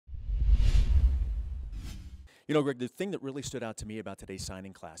You know, Greg, the thing that really stood out to me about today's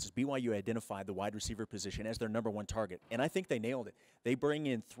signing class is BYU identified the wide receiver position as their #1 target, and I think they nailed it. They bring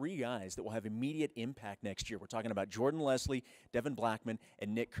in 3 guys that will have immediate impact next year. We're talking about Jordan Leslie, Devin Blackman,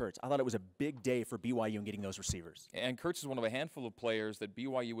 and Nick Kurtz. I thought it was a big day for BYU in getting those receivers. And Kurtz is one of a handful of players that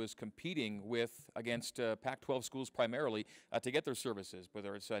BYU is competing with against Pac-12 schools primarily to get their services,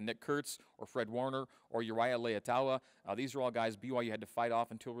 whether it's Nick Kurtz or Fred Warner or Uriah Leatawa. These are all guys BYU had to fight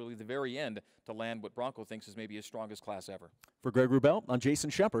off until really the very end to land what Bronco thinks is maybe his strongest class ever. For Greg Wrubell, I'm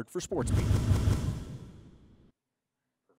Jason Shepard for Sports Beat.